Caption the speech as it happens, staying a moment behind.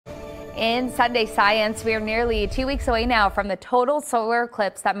In Sunday Science, we are nearly 2 weeks away now from the total solar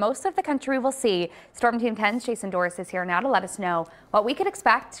eclipse that most of the country will see. Storm Team 10's Jason Doris is here now to let us know what we could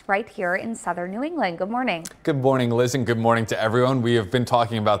expect right here in southern New England. Good morning. Good morning, Liz, and good morning to everyone. We have been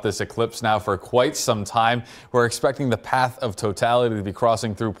talking about this eclipse now for quite some time. We're expecting the path of totality to be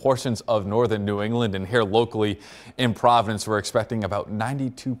crossing through portions of northern New England, and here locally in Providence, we're expecting about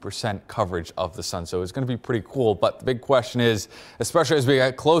 92% coverage of the sun. So it's going to be pretty cool. But the big question is, especially as we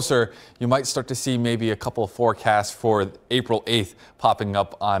get closer, you might start to see maybe a couple of forecasts for April 8th popping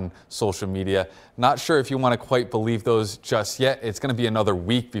up on social media. Not sure if you want to quite believe those just yet. It's going to be another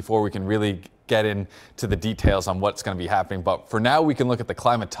week before we can really get into the details on what's going to be happening. But for now, we can look at the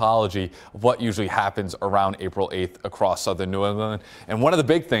climatology of what usually happens around April 8th across southern New England. And one of the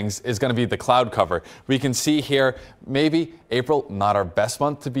big things is going to be the cloud cover. We can see here, maybe April, not our best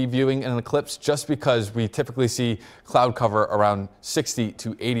month to be viewing an eclipse, just because we typically see cloud cover around 60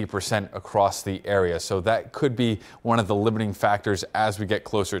 to 80% across the area. So that could be one of the limiting factors as we get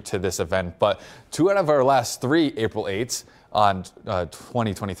closer to this event. But 2 out of our last 3 April 8s on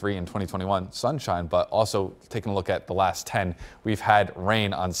 2023 and 2021 sunshine, but also taking a look at the last 10, we've had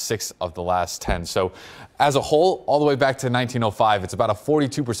rain on 6 of the last 10. So as a whole, all the way back to 1905, it's about a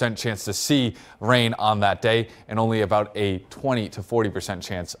 42% chance to see rain on that day and only about a 20 to 40%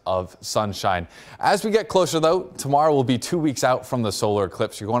 chance of sunshine. As we get closer though, tomorrow will be 2 weeks out from the solar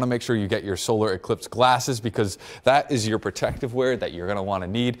eclipse. You want to make sure you get your solar eclipse glasses, because that is your protective wear that you're going to want to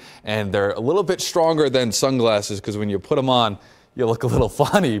need. And they're a little bit stronger than sunglasses, because when you put them on, you look a little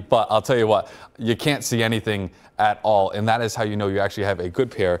funny, but I'll tell you what, you can't see anything at all. And that is how you know you actually have a good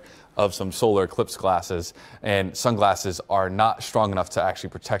pair of some solar eclipse glasses. And sunglasses are not strong enough to actually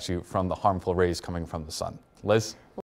protect you from the harmful rays coming from the sun. Liz?